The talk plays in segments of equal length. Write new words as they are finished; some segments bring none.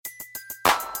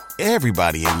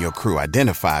Everybody in your crew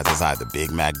identifies as either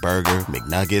Big Mac Burger,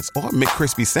 McNuggets, or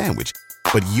McCrispy Sandwich.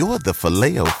 But you're the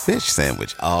Filet-O-Fish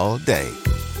Sandwich all day.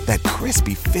 That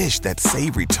crispy fish, that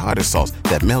savory tartar sauce,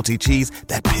 that melty cheese,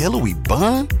 that pillowy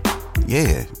bun.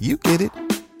 Yeah, you get it.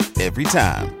 Every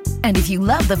time. And if you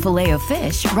love the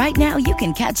Filet-O-Fish, right now you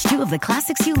can catch two of the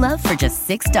classics you love for just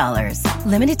 $6.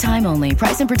 Limited time only.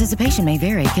 Price and participation may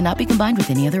vary. Cannot be combined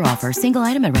with any other offer. Single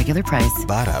item at regular price.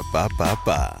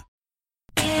 Ba-da-ba-ba-ba.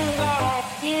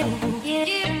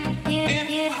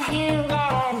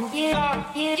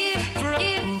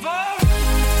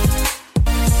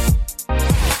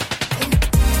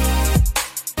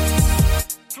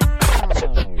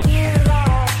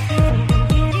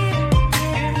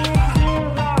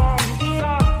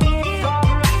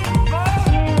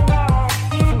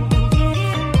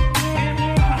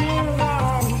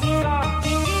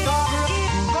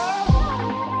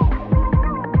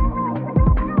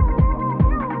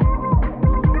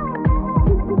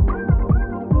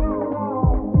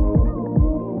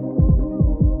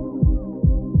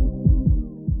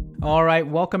 All right,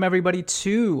 welcome everybody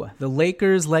to the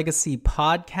Lakers Legacy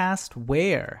Podcast,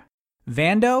 where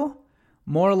Vando,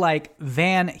 more like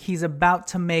Van, he's about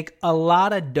to make a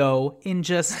lot of dough in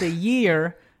just a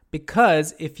year,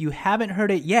 because if you haven't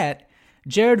heard it yet,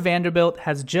 Jared Vanderbilt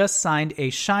has just signed a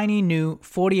shiny new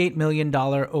 $48 million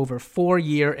over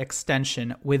 4-year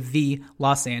extension with the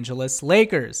Los Angeles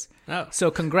Lakers. Oh.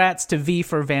 So congrats to V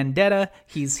for Vendetta.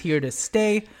 He's here to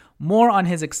stay. More on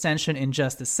his extension in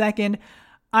just a second.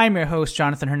 I'm your host,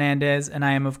 Jonathan Hernandez, and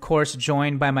I am, of course,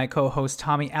 joined by my co-host,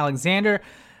 Tommy Alexander.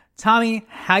 Tommy,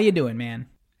 how you doing, man?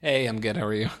 Hey, I'm good. How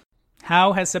are you?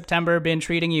 How has September been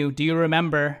treating you? Do you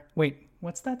remember? Wait,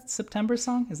 what's that September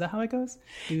song? Is that how it goes?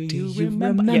 Do you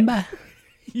remember Yeah.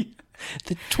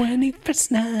 the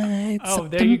 21st night? Oh,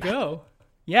 September. there you go.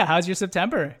 Yeah, how's your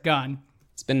September gone?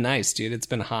 It's been nice, dude. It's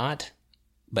been hot,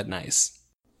 but nice.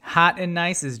 Hot and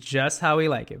nice is just how we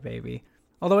like it, baby.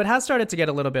 Although it has started to get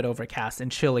a little bit overcast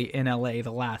and chilly in LA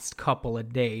the last couple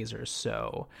of days or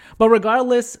so. But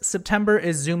regardless, September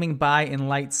is zooming by in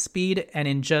light speed, and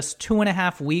in just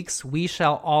 2.5 weeks, we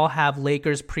shall all have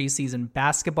Lakers preseason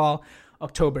basketball.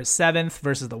 October 7th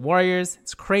versus the Warriors.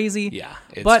 It's crazy. Yeah,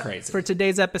 it's But crazy. for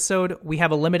today's episode, we have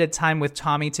a limited time with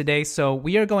Tommy today, so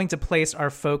we are going to place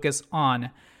our focus on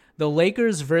the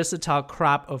Lakers' versatile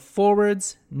crop of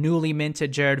forwards, newly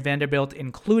minted Jared Vanderbilt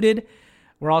included.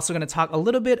 We're also going to talk a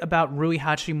little bit about Rui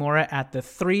Hachimura at the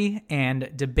 3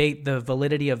 and debate the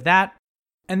validity of that.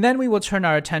 And then we will turn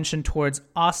our attention towards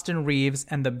Austin Reaves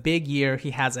and the big year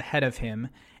he has ahead of him,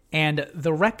 and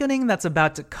the reckoning that's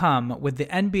about to come with the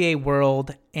NBA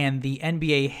world and the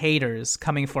NBA haters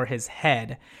coming for his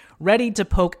head, ready to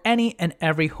poke any and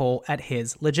every hole at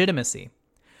his legitimacy.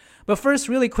 But first,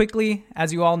 really quickly,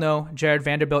 as you all know, Jared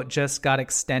Vanderbilt just got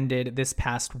extended this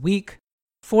past week.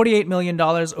 $48 million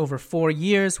over 4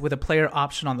 years with a player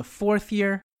option on the 4th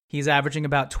year. He's averaging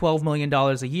about $12 million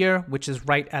a year, which is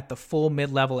right at the full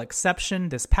mid-level exception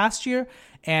this past year,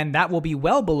 and that will be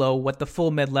well below what the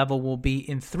full mid-level will be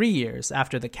in 3 years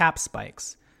after the cap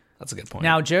spikes. That's a good point.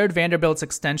 Now, Jared Vanderbilt's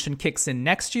extension kicks in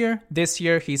next year. This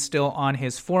year, he's still on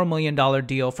his $4 million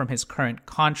deal from his current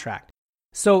contract.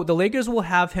 So the Lakers will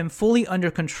have him fully under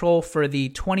control for the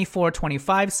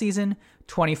 24-25 season,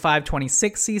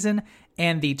 25-26 season,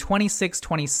 and the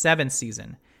 26-27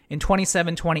 season. In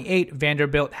 27-28,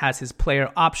 Vanderbilt has his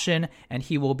player option, and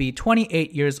he will be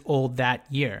 28 years old that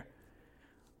year.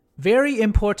 Very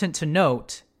important to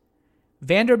note,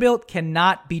 Vanderbilt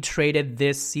cannot be traded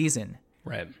this season.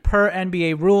 Right. Per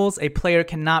NBA rules, a player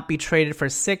cannot be traded for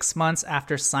 6 months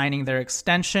after signing their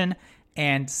extension,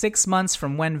 and 6 months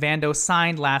from when Vando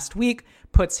signed last week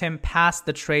puts him past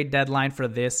the trade deadline for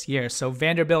this year. So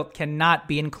Vanderbilt cannot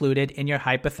be included in your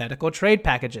hypothetical trade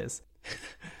packages.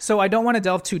 So I don't want to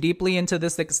delve too deeply into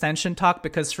this extension talk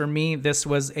because for me, this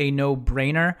was a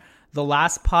no-brainer. The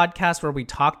last podcast where we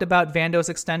talked about Vando's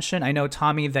extension, I know,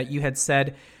 Tommy, that you had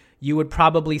said you would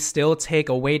probably still take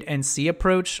a wait-and-see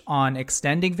approach on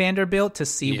extending Vanderbilt to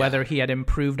see whether he had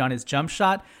improved on his jump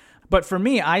shot. But for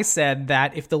me, I said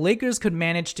that if the Lakers could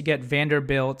manage to get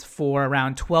Vanderbilt for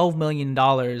around $12 million,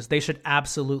 they should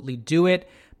absolutely do it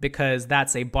because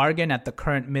that's a bargain at the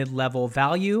current mid-level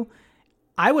value.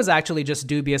 I was actually just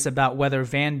dubious about whether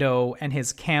Vando and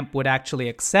his camp would actually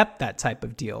accept that type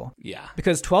of deal. Yeah.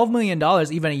 Because $12 million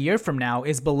even a year from now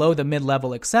is below the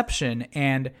mid-level exception,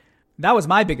 and that was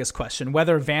my biggest question,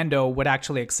 whether Vando would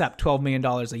actually accept $12 million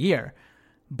a year.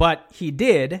 But he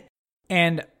did,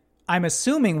 and I'm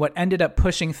assuming what ended up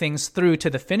pushing things through to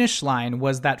the finish line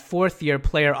was that fourth-year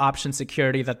player option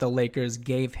security that the Lakers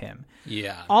gave him.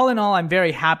 Yeah. All in all, I'm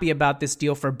very happy about this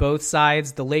deal for both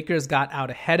sides. The Lakers got out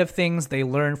ahead of things. They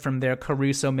learned from their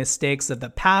Caruso mistakes of the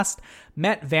past,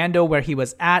 met Vando where he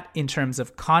was at in terms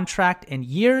of contract and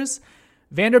years.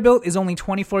 Vanderbilt is only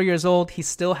 24 years old. He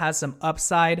still has some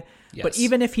upside. Yes. But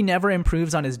even if he never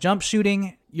improves on his jump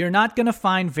shooting, you're not going to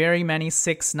find very many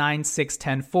 6'9",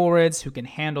 6'10 forwards who can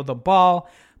handle the ball,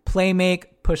 play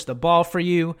make, push the ball for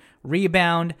you,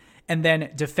 rebound, and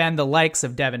then defend the likes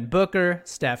of Devin Booker,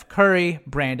 Steph Curry,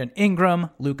 Brandon Ingram,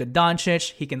 Luka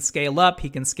Doncic. He can scale up, he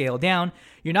can scale down.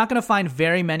 You're not going to find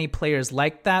very many players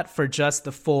like that for just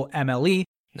the full MLE.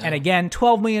 No. And again,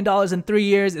 $12 million in 3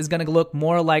 years is going to look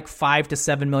more like $5 to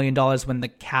 $7 million when the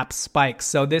cap spikes.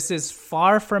 So this is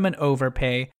far from an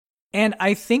overpay. And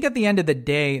I think at the end of the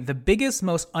day, the biggest,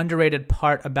 most underrated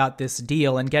part about this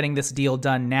deal and getting this deal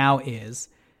done now is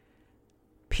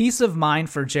peace of mind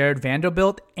for Jared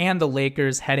Vanderbilt and the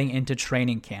Lakers heading into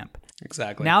training camp.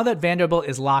 Exactly. Now that Vanderbilt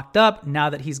is locked up, now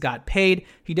that he's got paid,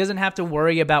 he doesn't have to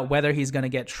worry about whether he's going to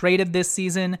get traded this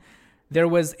season. There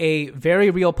was a very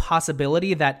real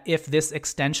possibility that if this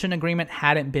extension agreement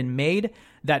hadn't been made,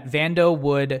 that Vando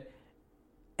would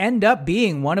end up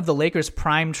being one of the Lakers'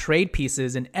 prime trade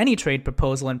pieces in any trade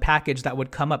proposal and package that would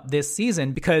come up this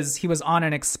season because he was on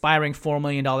an expiring $4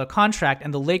 million contract,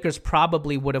 and the Lakers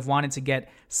probably would have wanted to get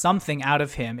something out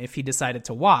of him if he decided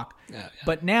to walk. Yeah.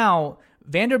 But now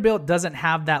Vanderbilt doesn't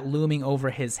have that looming over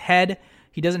his head.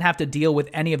 He doesn't have to deal with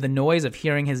any of the noise of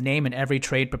hearing his name in every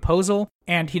trade proposal.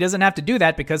 And he doesn't have to do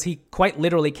that because he quite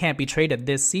literally can't be traded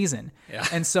this season. Yeah.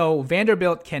 And so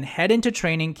Vanderbilt can head into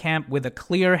training camp with a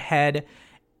clear head.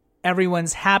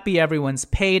 Everyone's happy, everyone's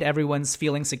paid, everyone's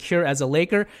feeling secure as a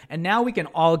Laker. And now we can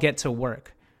all get to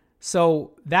work.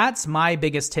 So that's my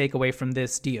biggest takeaway from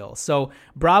this deal. So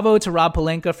bravo to Rob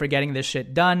Pelinka for getting this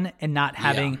shit done and not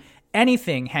having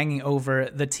anything hanging over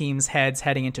the team's heads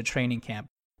heading into training camp.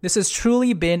 This has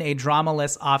truly been a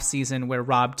dramaless offseason where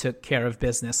Rob took care of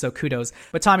business, so kudos.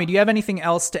 But Tommy, do you have anything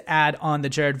else to add on the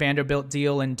Jared Vanderbilt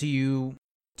deal, and do you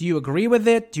agree with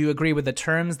it? Do you agree with the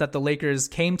terms that the Lakers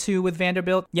came to with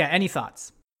Vanderbilt? Yeah, any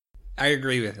thoughts? I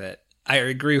agree with it. I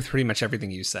agree with pretty much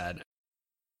everything you said.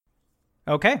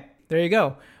 Okay, there you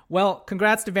go. Well,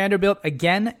 congrats to Vanderbilt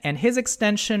again, and his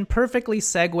extension perfectly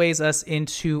segues us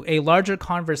into a larger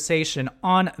conversation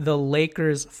on the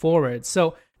Lakers forward.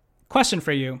 So, question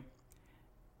for you.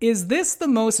 Is this the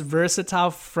most versatile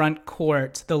front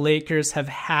court the Lakers have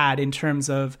had in terms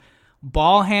of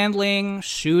ball handling,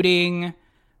 shooting,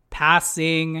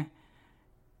 passing?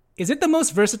 Is it the most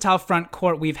versatile front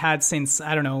court we've had since,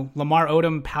 I don't know, Lamar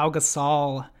Odom, Pau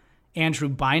Gasol, Andrew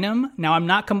Bynum? Now, I'm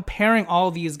not comparing all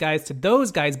these guys to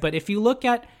those guys, but if you look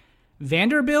at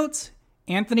Vanderbilt,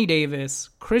 Anthony Davis,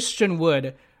 Christian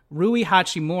Wood, Rui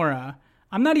Hachimura,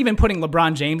 I'm not even putting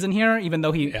LeBron James in here, even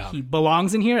though he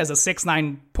belongs in here as a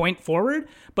 6'9" point forward.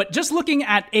 But just looking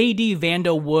at AD,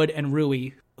 Vando, Wood, and Rui,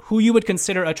 who you would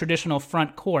consider a traditional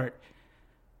front court,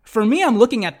 for me, I'm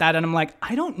looking at that and I'm like,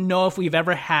 I don't know if we've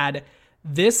ever had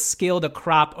this skilled a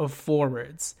crop of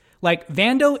forwards. Like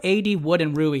Vando, AD, Wood,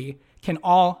 and Rui can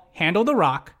all handle the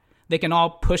rock. They can all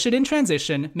push it in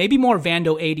transition, maybe more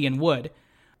Vando, AD, and Wood.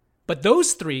 But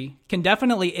those three can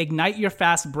definitely ignite your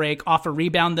fast break off a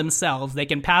rebound themselves. They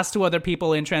can pass to other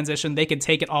people in transition. They can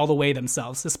take it all the way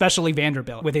themselves, especially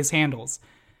Vanderbilt with his handles.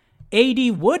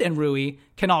 AD, Wood, and Rui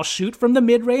can all shoot from the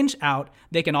mid-range out.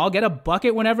 They can all get a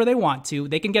bucket whenever they want to.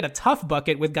 They can get a tough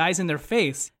bucket with guys in their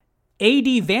face. AD,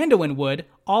 Vando, and Wood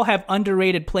all have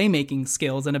underrated playmaking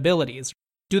skills and abilities.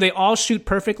 Do they all shoot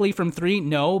perfectly from three?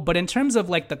 No, but in terms of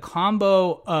like the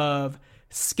combo of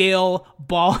skill,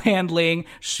 ball handling,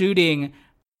 shooting,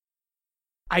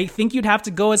 I think you'd have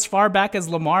to go as far back as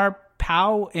Lamar,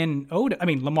 Pau, and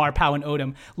Odom.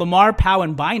 Lamar, Pau,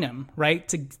 and Bynum, right?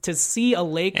 To see a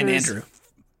Lakers...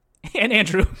 And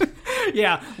Andrew.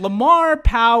 Yeah, Lamar,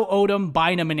 Pau, Odom,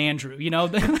 Bynum, and Andrew. You know,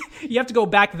 you have to go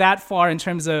back that far in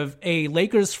terms of a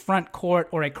Lakers front court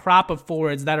or a crop of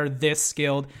forwards that are this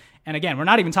skilled. And again, we're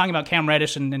not even talking about Cam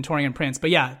Reddish and Taurean Prince.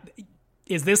 But yeah,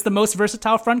 is this the most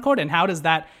versatile front court? And how does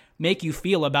that make you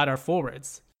feel about our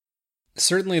forwards?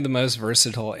 Certainly the most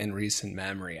versatile in recent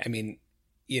memory. I mean,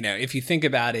 you know, if you think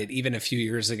about it, even a few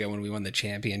years ago when we won the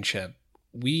championship,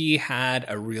 we had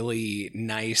a really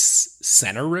nice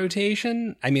center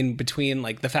rotation. I mean, between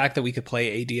like the fact that we could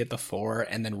play AD at the 4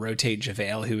 and then rotate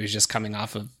JaVale, who was just coming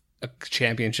off of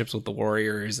championships with the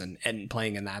Warriors and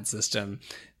playing in that system.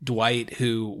 Dwight,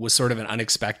 who was sort of an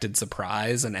unexpected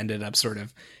surprise and ended up sort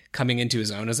of coming into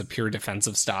his own as a pure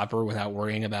defensive stopper without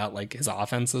worrying about like his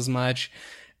offense as much.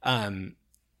 And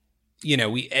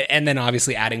then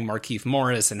obviously adding Markieff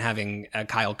Morris and having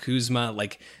Kyle Kuzma,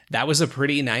 like that was a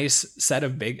pretty nice set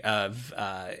of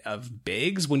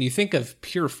bigs. When you think of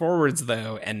pure forwards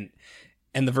though,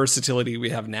 and the versatility we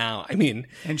have now, I mean,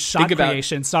 and shot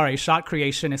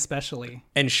creation especially.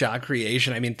 And shot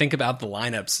creation. I mean, think about the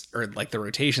lineups or like the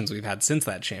rotations we've had since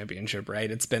that championship,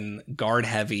 right? It's been guard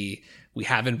heavy. We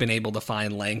haven't been able to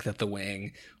find length at the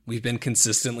wing. We've been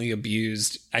consistently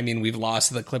abused. I mean, we've lost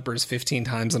to the Clippers 15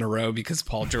 times in a row because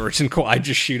Paul George and Kawhi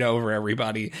just shoot over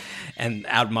everybody and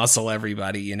outmuscle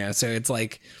everybody, So it's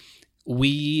like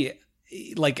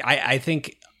I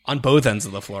think on both ends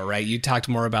of the floor, right? You talked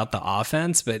more about the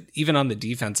offense, but even on the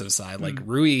defensive side, like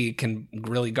Rui can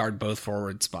really guard both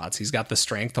forward spots. He's got the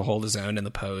strength to hold his own in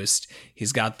the post.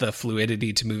 He's got the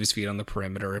fluidity to move his feet on the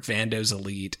perimeter. Vando's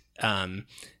elite.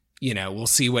 We'll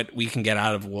see what we can get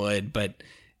out of Wood, but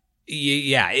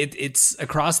yeah, it's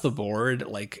across the board,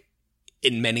 like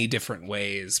in many different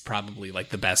ways, probably like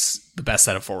the best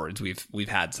set of forwards we've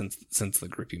had since the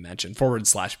group you mentioned,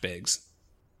 forward/bigs.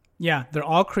 Yeah, they're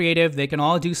all creative. They can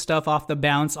all do stuff off the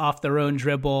bounce, off their own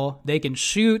dribble. They can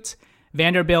shoot.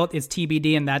 Vanderbilt is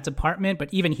TBD in that department,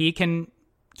 but even he can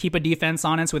keep a defense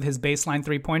honest with his baseline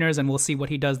three-pointers, and we'll see what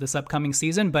he does this upcoming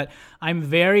season. But I'm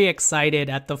very excited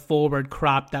at the forward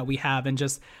crop that we have and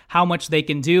just how much they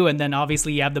can do. And then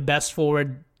obviously you have the best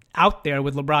forward out there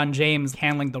with LeBron James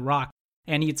handling the rock,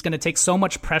 and it's going to take so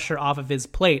much pressure off of his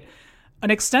plate. An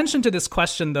extension to this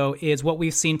question, though, is what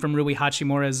we've seen from Rui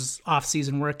Hachimura's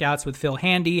off-season workouts with Phil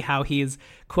Handy, how he's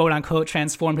quote-unquote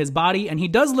transformed his body, and he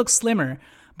does look slimmer.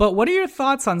 But what are your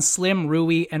thoughts on Slim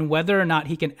Rui and whether or not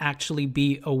he can actually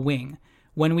be a wing?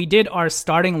 When we did our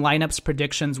starting lineups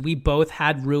predictions, we both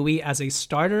had Rui as a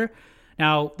starter.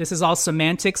 Now, this is all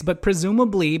semantics, but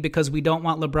presumably, because we don't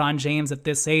want LeBron James at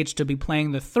this age to be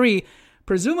playing the 3,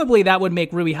 presumably that would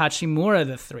make Rui Hachimura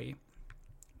the 3.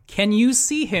 Can you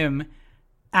see him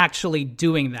actually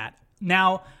doing that?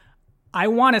 Now, I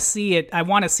want to see it. I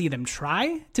want to see them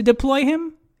try to deploy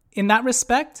him in that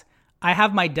respect. I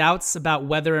have my doubts about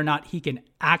whether or not he can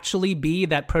actually be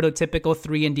that prototypical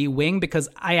 3-and-D wing, because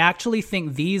I actually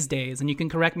think these days, and you can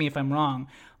correct me if I'm wrong,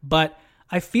 but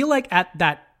I feel like at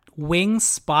that wing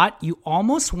spot, you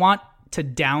almost want to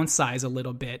downsize a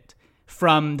little bit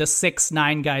from the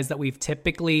 6'9" guys that we've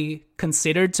typically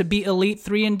considered to be elite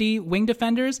 3-and-D wing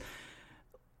defenders.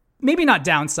 Maybe not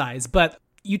downsize, but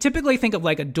you typically think of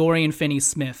like a Dorian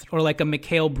Finney-Smith or like a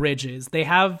Mikal Bridges. They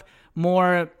have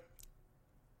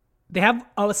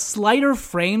a slighter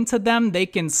frame to them. They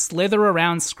can slither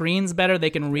around screens better. They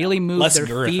can really move less their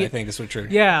girth, feet. I think is what you're.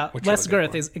 Yeah, less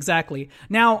girth is exactly.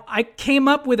 Now, I came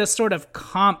up with a sort of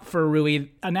comp for Rui,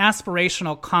 an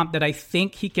aspirational comp that I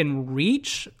think he can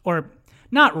reach, or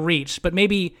not reach, but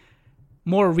maybe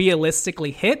more realistically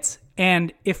hit.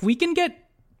 And if we can get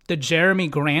the Jeremy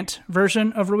Grant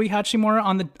version of Rui Hachimura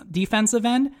on the defensive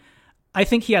end, I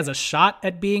think he has a shot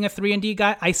at being a 3-and-D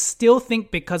guy. I still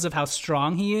think because of how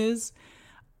strong he is,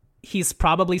 he's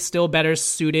probably still better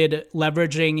suited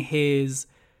leveraging his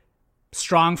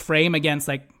strong frame against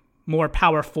like more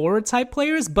power forward type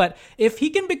players. But if he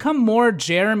can become more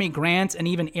Jeremy Grant and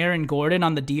even Aaron Gordon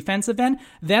on the defensive end,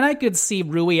 then I could see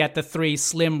Rui at the 3,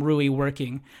 Slim Rui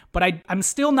working. But I'm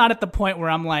still not at the point where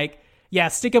I'm like, yeah,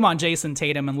 stick him on Jason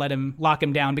Tatum and let him lock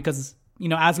him down, because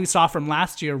as we saw from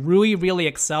last year, Rui really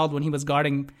excelled when he was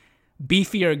guarding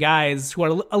beefier guys who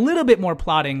are a little bit more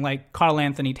plotting, like Karl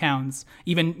Anthony Towns,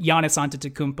 even Giannis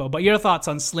Antetokounmpo. But your thoughts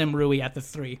on Slim Rui at the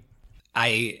 3?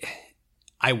 I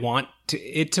want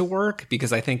it to work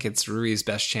because I think it's Rui's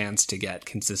best chance to get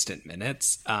consistent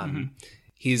minutes.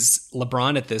 He's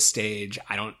LeBron at this stage.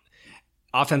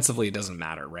 Offensively, it doesn't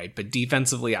matter, right? But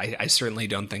defensively, I certainly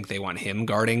don't think they want him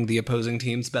guarding the opposing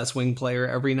team's best wing player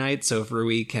every night. So if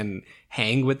Rui can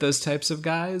hang with those types of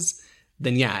guys,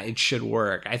 then yeah, it should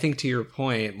work. I think to your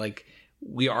point, like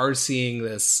we are seeing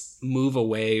this move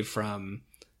away from,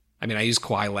 I mean, I use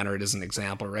Kawhi Leonard as an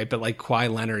example, right? But like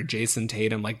Kawhi Leonard, Jason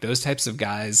Tatum, like those types of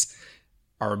guys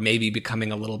are maybe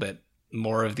becoming a little bit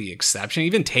more of the exception.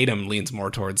 Even Tatum leans more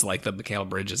towards like the Mikal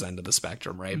Bridges end of the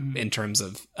spectrum, right? In terms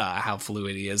of how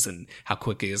fluid he is and how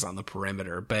quick he is on the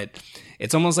perimeter. But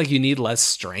it's almost like you need less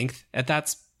strength at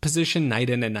that position night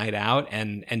in and night out.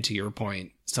 And to your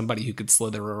point, somebody who could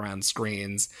slither around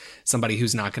screens, somebody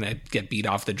who's not going to get beat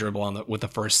off the dribble with a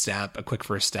first step, a quick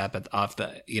first step off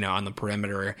the, on the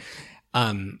perimeter.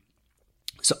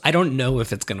 So I don't know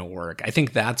if it's going to work. I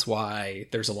think that's why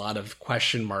there's a lot of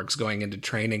question marks going into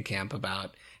training camp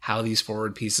about how these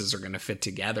forward pieces are going to fit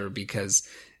together, because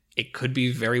it could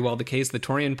be very well the case that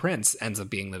Taurean Prince ends up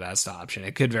being the best option.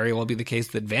 It could very well be the case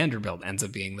that Vanderbilt ends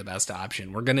up being the best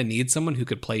option. We're going to need someone who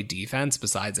could play defense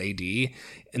besides AD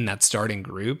in that starting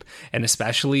group. And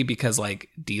especially because like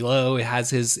D'Lo has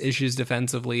his issues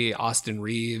defensively. Austin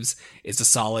Reaves is a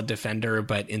solid defender,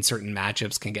 but in certain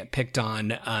matchups can get picked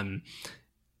on.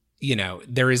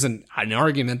 There is an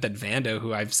argument that Vando,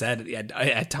 who I've said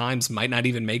at times might not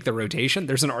even make the rotation.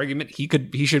 There's an argument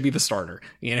he should be the starter.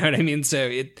 You know what I mean?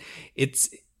 So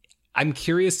I'm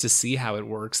curious to see how it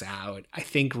works out. I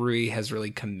think Rui has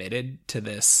really committed to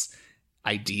this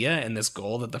idea and this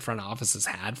goal that the front office has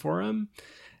had for him.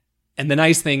 And the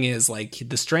nice thing is like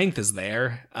the strength is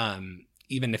there,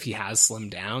 even if he has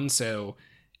slimmed down. So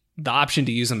the option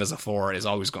to use him as a 4 is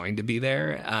always going to be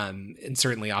there. And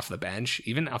certainly off the bench,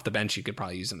 even off the bench, you could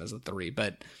probably use him as a 3,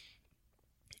 but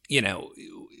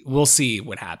we'll see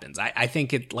what happens. I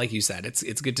think it, like you said,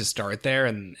 it's good to start there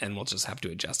and we'll just have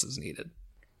to adjust as needed.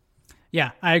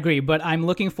 Yeah, I agree. But I'm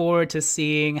looking forward to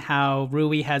seeing how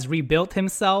Rui has rebuilt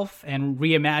himself and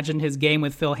reimagined his game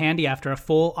with Phil Handy after a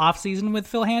full offseason with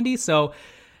Phil Handy. So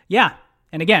yeah.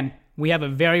 And again, we have a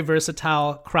very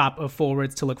versatile crop of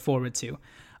forwards to look forward to.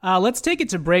 Let's take it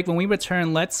to break. When we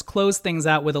return, let's close things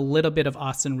out with a little bit of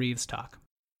Austin Reaves talk.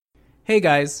 Hey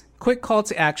guys, quick call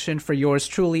to action for yours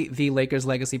truly, the Lakers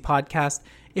Legacy Podcast.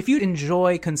 If you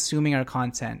enjoy consuming our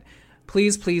content,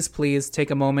 please take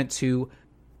a moment to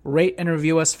rate and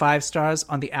review us 5 stars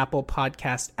on the Apple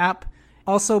Podcast app.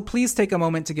 Also, please take a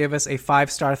moment to give us a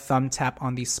 5-star thumb tap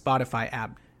on the Spotify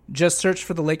app. Just search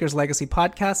for the Lakers Legacy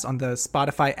Podcast on the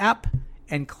Spotify app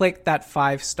and click that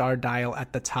 5-star dial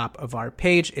at the top of our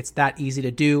page. It's that easy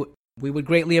to do. We would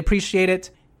greatly appreciate it.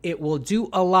 It will do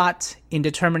a lot in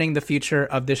determining the future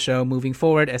of the show moving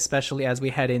forward, especially as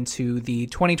we head into the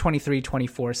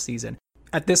 2023-24 season.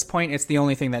 At this point, it's the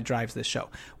only thing that drives this show.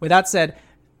 With that said,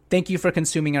 thank you for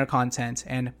consuming our content,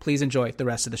 and please enjoy the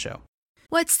rest of the show.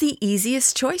 What's the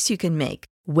easiest choice you can make?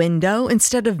 Window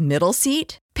instead of middle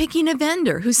seat? Picking a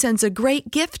vendor who sends a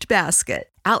great gift basket?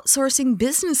 Outsourcing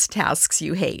business tasks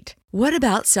you hate? What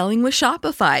about selling with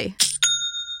Shopify?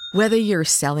 Whether you're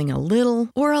selling a little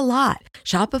or a lot,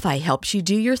 Shopify helps you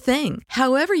do your thing,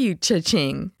 however you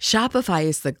cha-ching. Shopify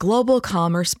is the global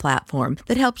commerce platform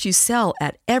that helps you sell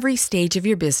at every stage of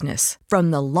your business.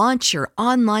 From the launch your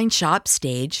online shop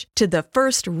stage to the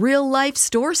first real-life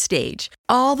store stage,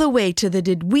 all the way to the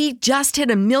did we just hit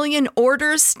 1 million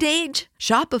orders stage.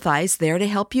 Shopify's there to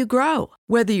help you grow.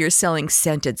 Whether you're selling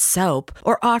scented soap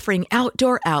or offering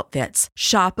outdoor outfits,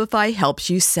 Shopify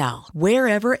helps you sell.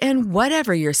 Wherever and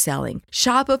whatever you're selling,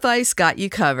 Shopify's got you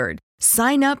covered.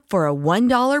 Sign up for a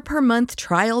 $1 per month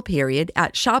trial period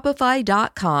at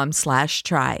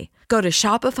shopify.com/try. Go to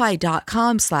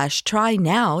shopify.com/try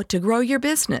now to grow your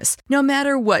business, no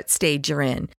matter what stage you're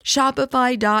in.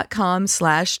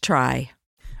 Shopify.com/try.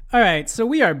 All right, so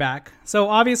we are back. So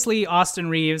obviously Austin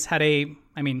Reaves had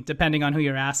depending on who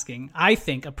you're asking, I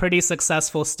think a pretty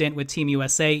successful stint with Team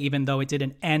USA, even though it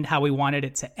didn't end how we wanted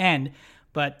it to end.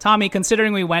 But Tommy,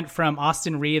 considering we went from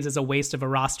Austin Reaves as a waste of a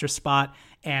roster spot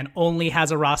and only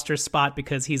has a roster spot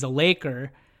because he's a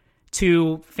Laker,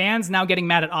 to fans now getting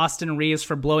mad at Austin Reaves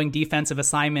for blowing defensive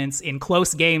assignments in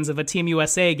close games of a Team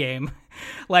USA game.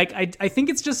 I think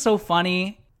it's just so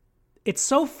funny. It's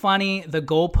so funny, the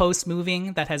goalpost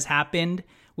moving that has happened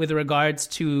with regards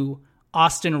to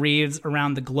Austin Reaves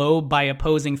around the globe by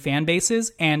opposing fan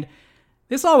bases. And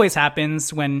this always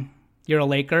happens when you're a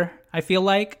Laker, I feel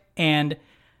like. And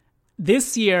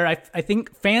this year, I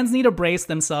think fans need to brace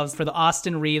themselves for the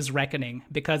Austin Reaves reckoning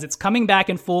because it's coming back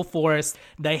in full force.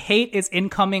 The hate is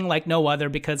incoming like no other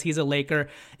because he's a Laker.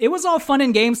 It was all fun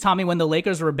and games, Tommy, when the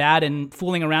Lakers were bad and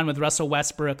fooling around with Russell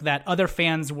Westbrook, that other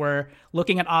fans were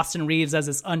looking at Austin Reaves as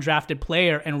this undrafted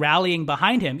player and rallying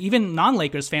behind him. Even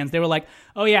non-Lakers fans, they were like,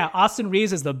 oh yeah, Austin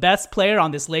Reaves is the best player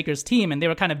on this Lakers team. And they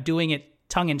were kind of doing it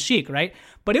tongue-in-cheek, right?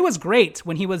 But it was great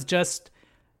when he was just...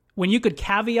 when you could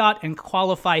caveat and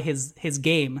qualify his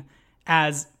game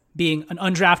as being an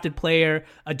undrafted player,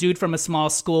 a dude from a small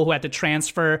school who had to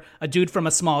transfer, a dude from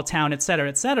a small town, et cetera,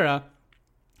 et cetera.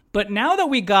 But now that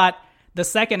we got the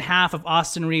second half of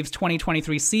Austin Reaves'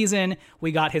 2023 season,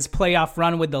 we got his playoff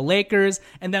run with the Lakers,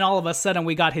 and then all of a sudden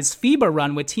we got his FIBA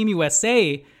run with Team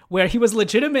USA, where he was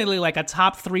legitimately like a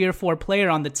top 3 or 4 player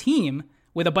on the team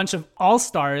with a bunch of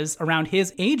all-stars around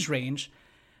his age range.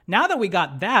 Now that we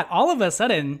got that, all of a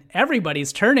sudden,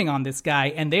 everybody's turning on this guy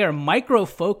and they are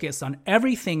micro-focused on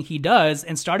everything he does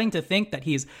and starting to think that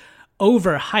he's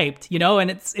overhyped,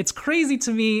 and it's crazy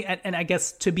to me, and I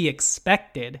guess to be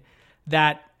expected,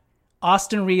 that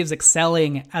Austin Reaves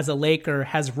excelling as a Laker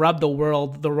has rubbed the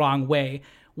world the wrong way.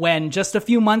 when just a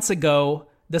few months ago,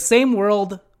 the same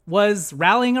world was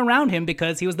rallying around him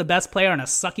because he was the best player on a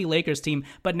sucky Lakers team.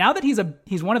 But now that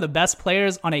he's one of the best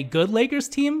players on a good Lakers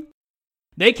team,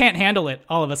 they can't handle it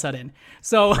all of a sudden.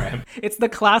 So It's the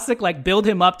classic, like, build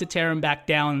him up to tear him back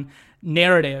down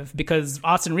narrative, because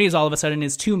Austin Reaves all of a sudden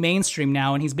is too mainstream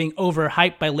now and he's being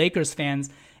overhyped by Lakers fans.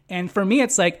 And for me,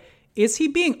 it's like, is he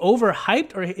being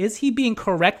overhyped or is he being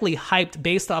correctly hyped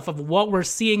based off of what we're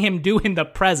seeing him do in the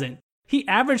present? He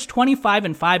averaged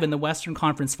 25-5 in the Western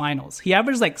Conference Finals. He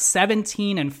averaged like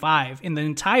 17-5 in the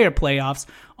entire playoffs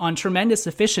on tremendous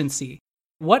efficiency.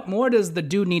 What more does the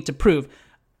dude need to prove?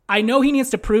 I know he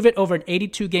needs to prove it over an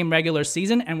 82-game regular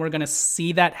season, and we're going to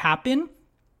see that happen.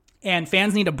 And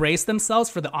fans need to brace themselves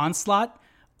for the onslaught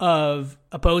of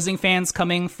opposing fans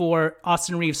coming for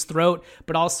Austin Reaves' throat,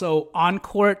 but also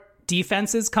on-court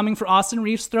defenses coming for Austin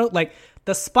Reaves' throat. Like,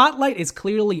 the spotlight is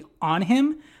clearly on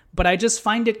him, but I just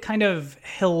find it kind of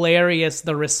hilarious,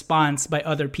 the response by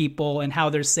other people and how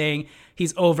they're saying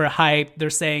he's overhyped. They're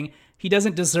saying he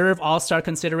doesn't deserve all-star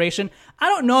consideration. I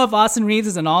don't know if Austin Reaves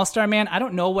is an all-star, man. I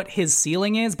don't know what his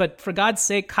ceiling is, but for God's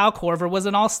sake, Kyle Korver was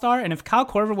an all-star. And if Kyle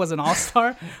Korver was an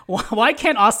all-star, why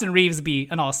can't Austin Reaves be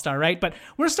an all-star, right? But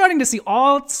we're starting to see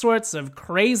all sorts of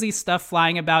crazy stuff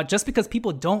flying about just because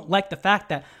people don't like the fact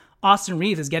that Austin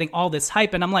Reaves is getting all this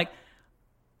hype. And I'm like,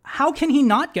 how can he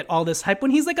not get all this hype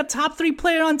when he's like a top 3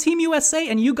 player on Team USA?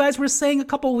 And you guys were saying a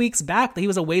couple weeks back that he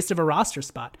was a waste of a roster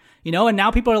spot, you know? And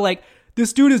now people are like,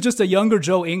 this dude is just a younger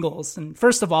Joe Ingles. And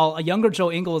first of all, a younger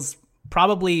Joe Ingles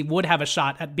probably would have a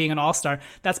shot at being an all-star.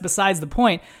 That's besides the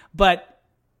point. But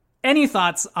any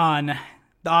thoughts on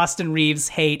the Austin Reaves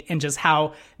hate and just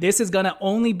how this is going to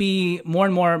only be more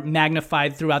and more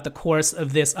magnified throughout the course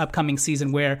of this upcoming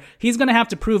season, where he's going to have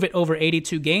to prove it over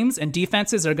 82 games and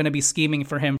defenses are going to be scheming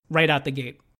for him right out the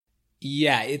gate?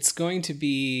 Yeah, it's going to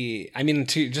be, I mean,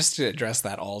 just to address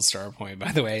that all-star point,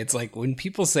 by the way, it's like when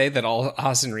people say that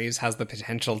Austin Reaves has the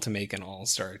potential to make an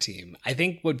all-star team, I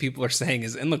think what people are saying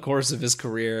is in the course of his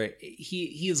career,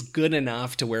 he is good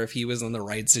enough to where if he was in the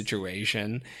right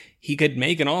situation, he could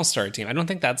make an all-star team. I don't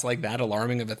think that's like that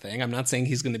alarming of a thing. I'm not saying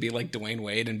he's going to be like Dwayne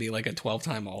Wade and be like a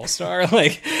 12-time all-star.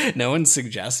 Like, no one's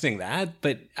suggesting that,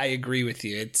 but I agree with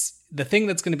you. It's the thing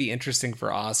that's going to be interesting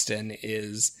for Austin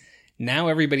is now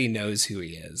everybody knows who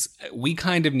he is. We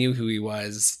kind of knew who he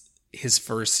was his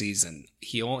first season.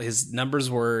 His numbers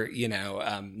were,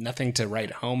 nothing to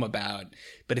write home about.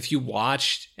 But if you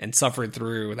watched and suffered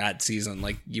through that season,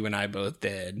 like you and I both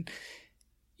did,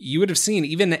 you would have seen,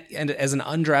 even as an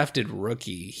undrafted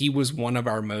rookie, he was one of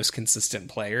our most consistent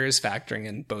players, factoring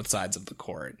in both sides of the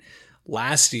court.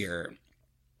 Last year,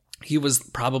 he was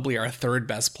probably our third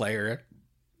best player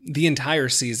the entire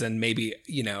season, maybe,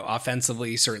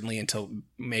 offensively, certainly until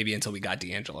we got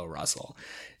D'Angelo Russell.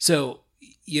 So,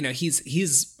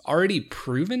 he's already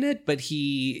proven it, but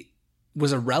he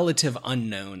was a relative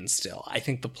unknown still. I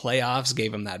think the playoffs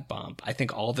gave him that bump. I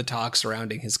think all the talk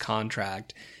surrounding his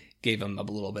contract gave him a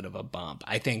little bit of a bump.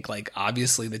 I think,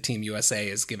 obviously the Team USA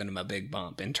has given him a big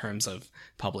bump in terms of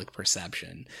public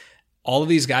perception. All of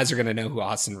these guys are going to know who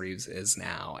Austin Reaves is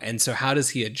now. And so how does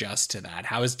he adjust to that?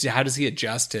 How does he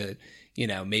adjust to,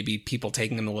 maybe people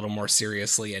taking him a little more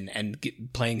seriously and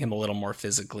playing him a little more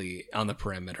physically on the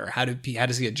perimeter? How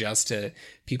does he adjust to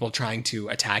people trying to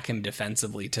attack him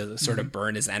defensively to sort of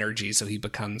burn his energy so he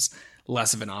becomes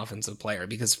less of an offensive player?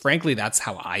 Because frankly, that's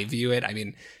how I view it. I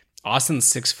mean, Austin's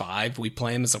 6'5". We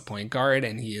play him as a point guard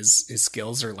and his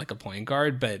skills are like a point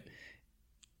guard, but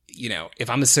if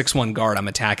I'm a 6'1" guard, I'm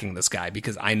attacking this guy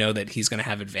because I know that he's going to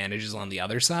have advantages on the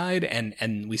other side.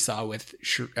 And we saw with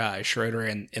Schroeder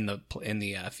in the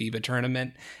FIBA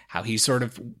tournament, how he sort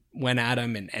of went at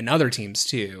him and other teams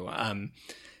too.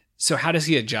 So how does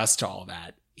he adjust to all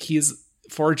that? He's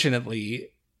fortunately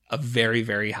a very,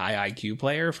 very high IQ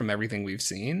player from everything we've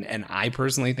seen. And I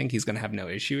personally think he's going to have no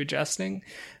issue adjusting,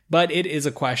 but it is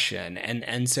a question.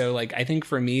 And so I think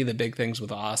for me, the big things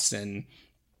with Austin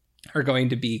are going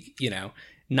to be,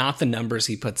 not the numbers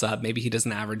he puts up. Maybe he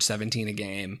doesn't average 17 a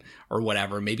game or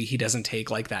whatever. Maybe he doesn't take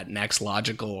that next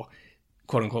logical,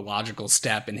 quote unquote, logical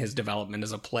step in his development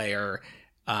as a player,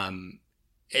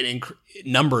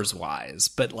 numbers wise,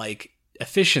 but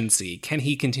efficiency. Can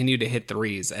he continue to hit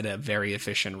threes at a very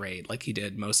efficient rate like he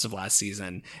did most of last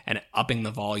season and upping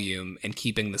the volume and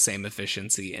keeping the same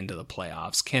efficiency into the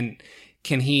playoffs?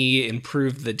 Can he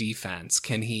improve the defense?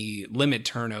 Can he limit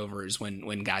turnovers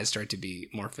when guys start to be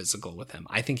more physical with him?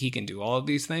 I think he can do all of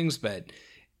these things, but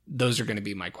those are going to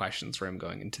be my questions for him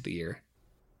going into the year.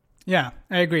 Yeah,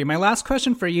 I agree. My last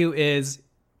question for you is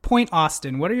Point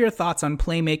Austin. What are your thoughts on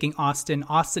playmaking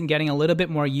Austin getting a little bit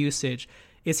more usage?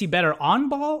 Is he better on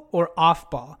ball or off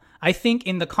ball? I think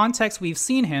in the context we've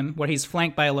seen him, where he's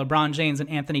flanked by a LeBron James and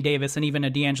Anthony Davis and even a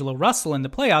D'Angelo Russell in the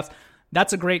playoffs,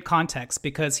 that's a great context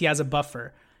because he has a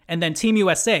buffer. And then Team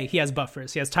USA, he has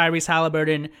buffers. He has Tyrese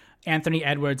Halliburton, Anthony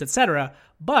Edwards, etc.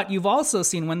 But you've also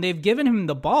seen when they've given him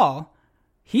the ball,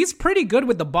 he's pretty good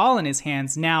with the ball in his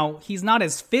hands. Now, he's not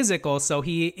as physical, so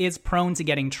he is prone to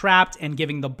getting trapped and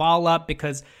giving the ball up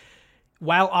because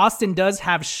while Austin does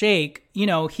have shake,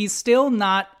 he's still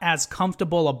not as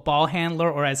comfortable a ball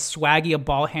handler or as swaggy a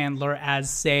ball handler as,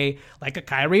 say, like a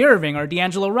Kyrie Irving or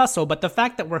D'Angelo Russell. But the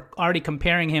fact that we're already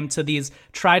comparing him to these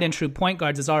tried and true point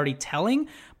guards is already telling.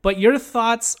 But your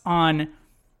thoughts on,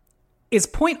 is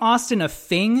Point Austin a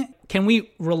thing? Can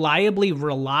we reliably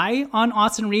rely on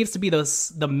Austin Reaves to be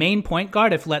the main point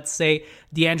guard if, let's say,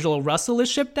 D'Angelo Russell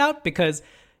is shipped out? Because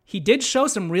he did show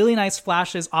some really nice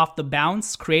flashes off the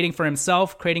bounce, creating for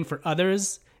himself, creating for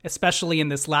others, especially in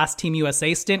this last Team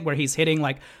USA stint where he's hitting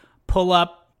like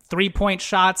pull-up three-point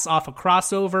shots off a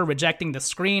crossover, rejecting the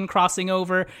screen, crossing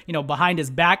over, behind his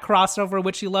back crossover,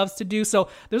 which he loves to do. So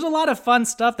there's a lot of fun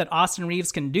stuff that Austin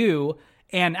Reaves can do.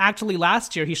 And actually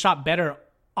last year he shot better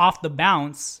off the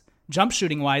bounce, jump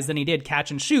shooting wise, than he did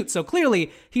catch and shoot. So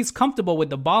clearly he's comfortable with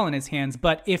the ball in his hands.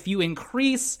 But if you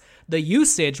increase the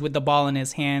usage with the ball in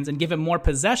his hands and give him more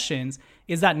possessions,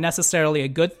 is that necessarily a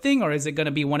good thing, or is it going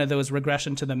to be one of those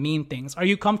regression to the mean things? Are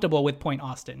you comfortable with Point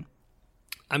Austin?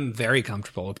 I'm very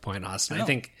comfortable with Point Austin. I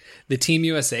think the Team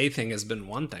USA thing has been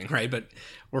one thing, right? But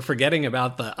we're forgetting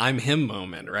about the I'm him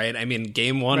moment, right? I mean,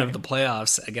 game one of the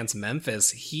playoffs against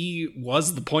Memphis, he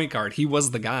was the point guard. He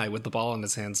was the guy with the ball in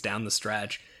his hands down the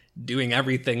stretch, doing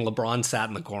everything. LeBron sat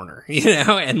in the corner,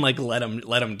 and like let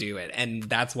him do it. And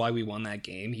that's why we won that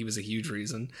game. He was a huge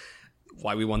reason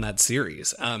why we won that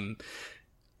series.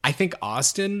 I think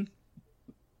Austin,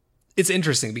 it's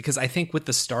interesting because I think with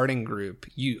the starting group,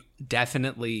 you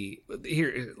definitely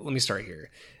here. Let me start here.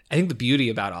 I think the beauty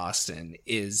about Austin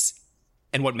is,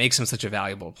 and what makes him such a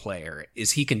valuable player,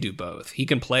 is he can do both. He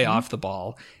can play off the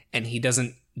ball, and he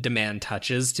doesn't demand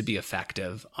touches to be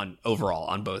effective on overall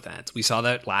on both ends. We saw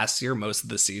that last year, most of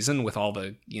the season, with all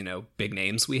the big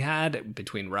names we had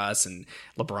between Russ and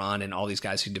LeBron and all these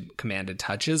guys who commanded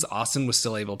touches. Austin was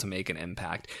still able to make an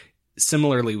impact.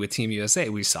 Similarly with Team USA,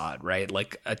 we saw it, right?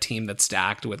 Like a team that's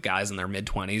stacked with guys in their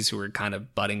mid-20s who were kind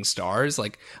of budding stars.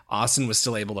 Like Austin was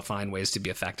still able to find ways to be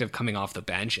effective coming off the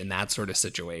bench in that sort of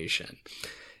situation.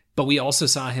 But we also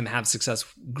saw him have success,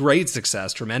 great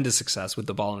success, tremendous success with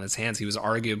the ball in his hands. He was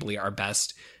arguably our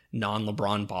best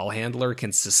non-LeBron ball handler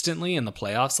consistently in the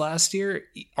playoffs last year,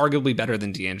 arguably better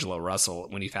than D'Angelo Russell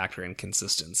when you factor in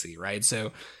consistency, right?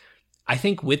 So I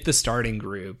think with the starting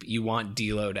group, you want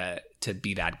D'Lo to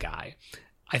be that guy.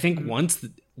 I think once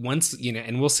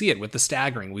and we'll see it with the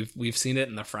staggering. We've seen it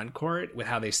in the front court with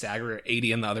how they stagger AD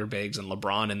and the other bigs and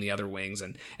LeBron and the other wings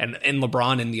and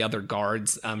LeBron and the other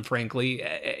guards. Frankly,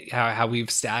 how we've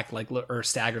staggered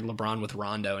LeBron with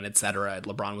Rondo and etc.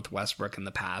 LeBron with Westbrook in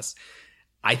the past.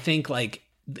 I think like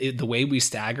the way we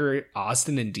stagger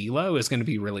Austin and D'Lo is going to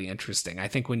be really interesting. I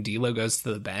think when D'Lo goes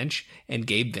to the bench and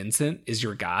Gabe Vincent is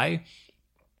your guy,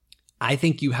 I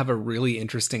think you have a really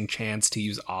interesting chance to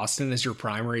use Austin as your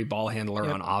primary ball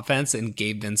handler on offense and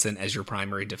Gabe Vincent as your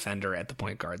primary defender at the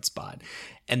point guard spot.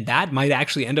 And that might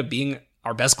actually end up being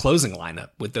our best closing lineup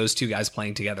with those two guys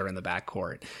playing together in the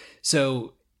backcourt.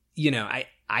 So,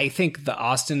 I think the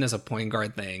Austin as a point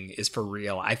guard thing is for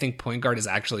real. I think point guard is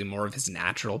actually more of his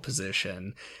natural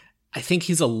position. I think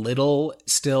he's a little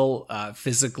still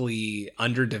physically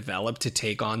underdeveloped to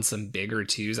take on some bigger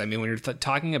twos. I mean, when you're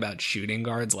talking about shooting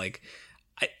guards, like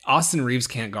Austin Reaves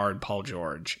can't guard Paul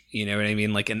George, you know what I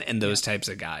mean? Like, and those types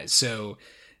of guys. So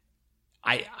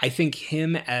I think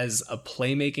him as a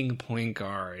playmaking point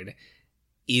guard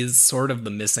is sort of the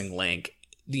missing link,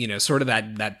 sort of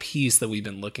that piece that we've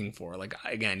been looking for. Like,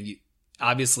 again,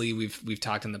 obviously, we've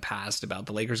talked in the past about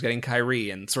the Lakers getting Kyrie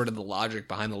and sort of the logic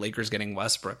behind the Lakers getting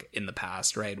Westbrook in the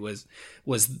past, right? Was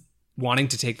wanting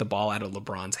to take the ball out of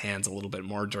LeBron's hands a little bit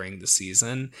more during the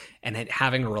season and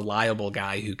having a reliable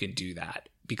guy who can do that,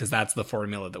 because that's the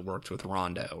formula that worked with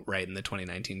Rondo, right, in the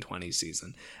 2019-20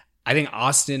 season. I think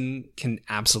Austin can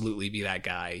absolutely be that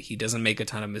guy. He doesn't make a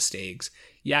ton of mistakes.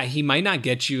 Yeah, he might not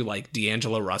get you like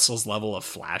D'Angelo Russell's level of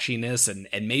flashiness and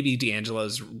maybe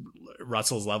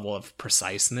Russell's level of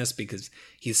preciseness because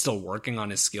he's still working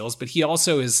on his skills, but he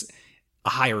also is a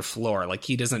higher floor. Like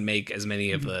he doesn't make as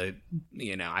many of the,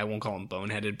 I won't call him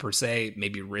boneheaded per se,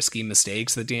 maybe risky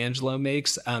mistakes that D'Angelo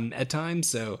makes at times.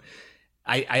 So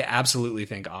I absolutely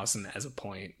think Austin as a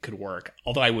point could work.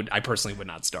 Although I personally would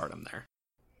not start him there.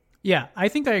 Yeah, I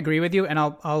think I agree with you, and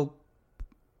I'll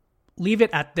leave it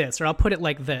at this, or I'll put it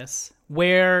like this,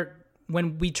 where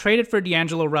when we traded for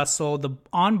D'Angelo Russell, the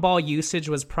on-ball usage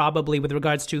was probably, with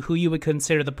regards to who you would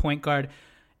consider the point guard,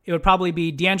 it would probably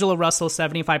be D'Angelo Russell,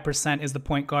 75% is the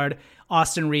point guard.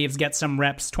 Austin Reaves gets some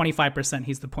reps, 25%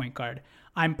 he's the point guard.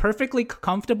 I'm perfectly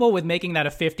comfortable with making that a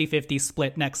 50-50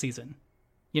 split next season.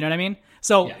 You know what I mean?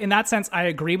 So in that sense, I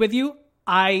agree with you.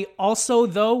 I also,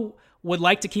 though, would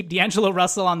like to keep D'Angelo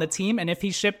Russell on the team. And if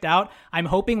he's shipped out, I'm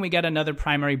hoping we get another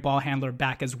primary ball handler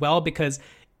back as well, because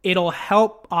it'll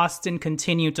help Austin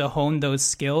continue to hone those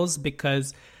skills.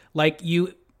 Because like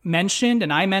you mentioned,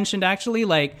 and I mentioned actually,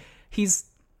 like he's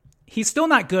still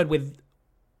not good with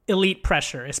elite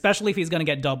pressure, especially if he's going to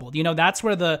get doubled. You know, that's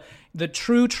where the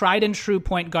true tried and true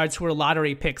point guards who are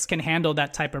lottery picks can handle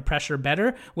that type of pressure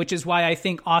better, which is why I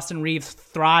think Austin Reaves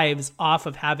thrives off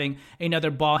of having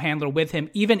another ball handler with him,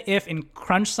 even if in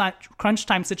crunch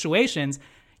time situations,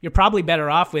 you're probably better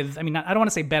off with, I mean, I don't want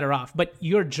to say better off, but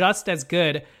you're just as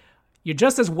good, you're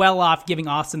just as well off giving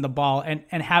Austin the ball and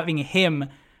having him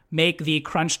make the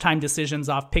crunch time decisions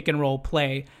off pick and roll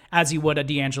play as you would a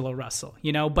D'Angelo Russell,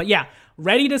 you know? But yeah,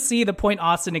 ready to see the Point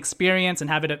Austin experience and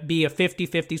have it be a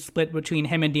 50-50 split between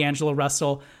him and D'Angelo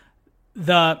Russell.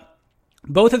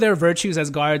 Both of their virtues as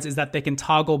guards is that they can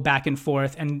toggle back and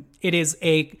forth, and it is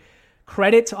a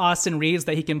credit to Austin Reaves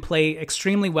that he can play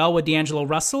extremely well with D'Angelo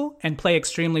Russell and play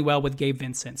extremely well with Gabe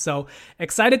Vincent. So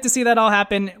excited to see that all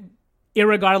happen.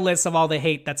 Irregardless of all the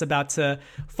hate that's about to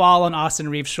fall on Austin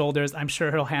Reaves' shoulders, I'm sure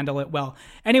he'll handle it well.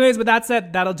 Anyways, with that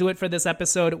said, that'll do it for this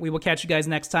episode. We will catch you guys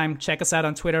next time. Check us out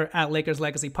on Twitter at Lakers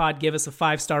Legacy Pod. Give us a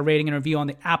 5-star rating and review on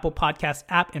the Apple Podcast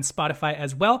app and Spotify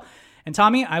as well. And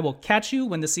Tommy, I will catch you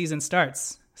when the season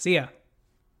starts. See ya.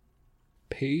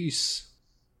 Peace.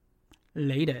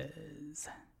 Laters.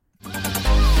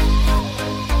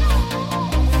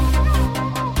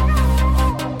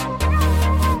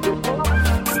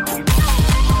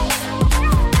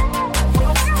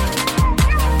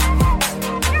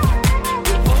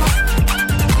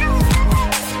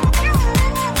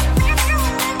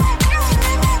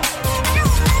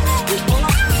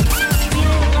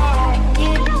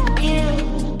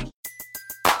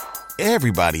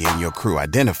 Everybody in your crew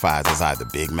identifies as either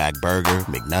Big Mac Burger,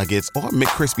 McNuggets, or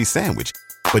McCrispy Sandwich.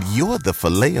 But you're the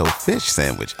Filet-O-Fish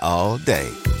Sandwich all day.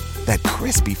 That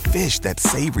crispy fish, that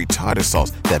savory tartar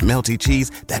sauce, that melty cheese,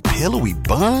 that pillowy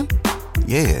bun.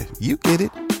 Yeah, you get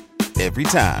it. Every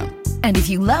time. And if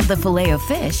you love the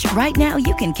Filet-O-Fish, right now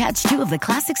you can catch two of the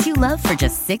classics you love for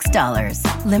just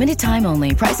 $6. Limited time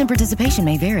only. Price and participation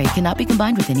may vary. Cannot be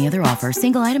combined with any other offer.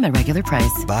 Single item at regular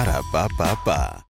price. Ba-da-ba-ba-ba.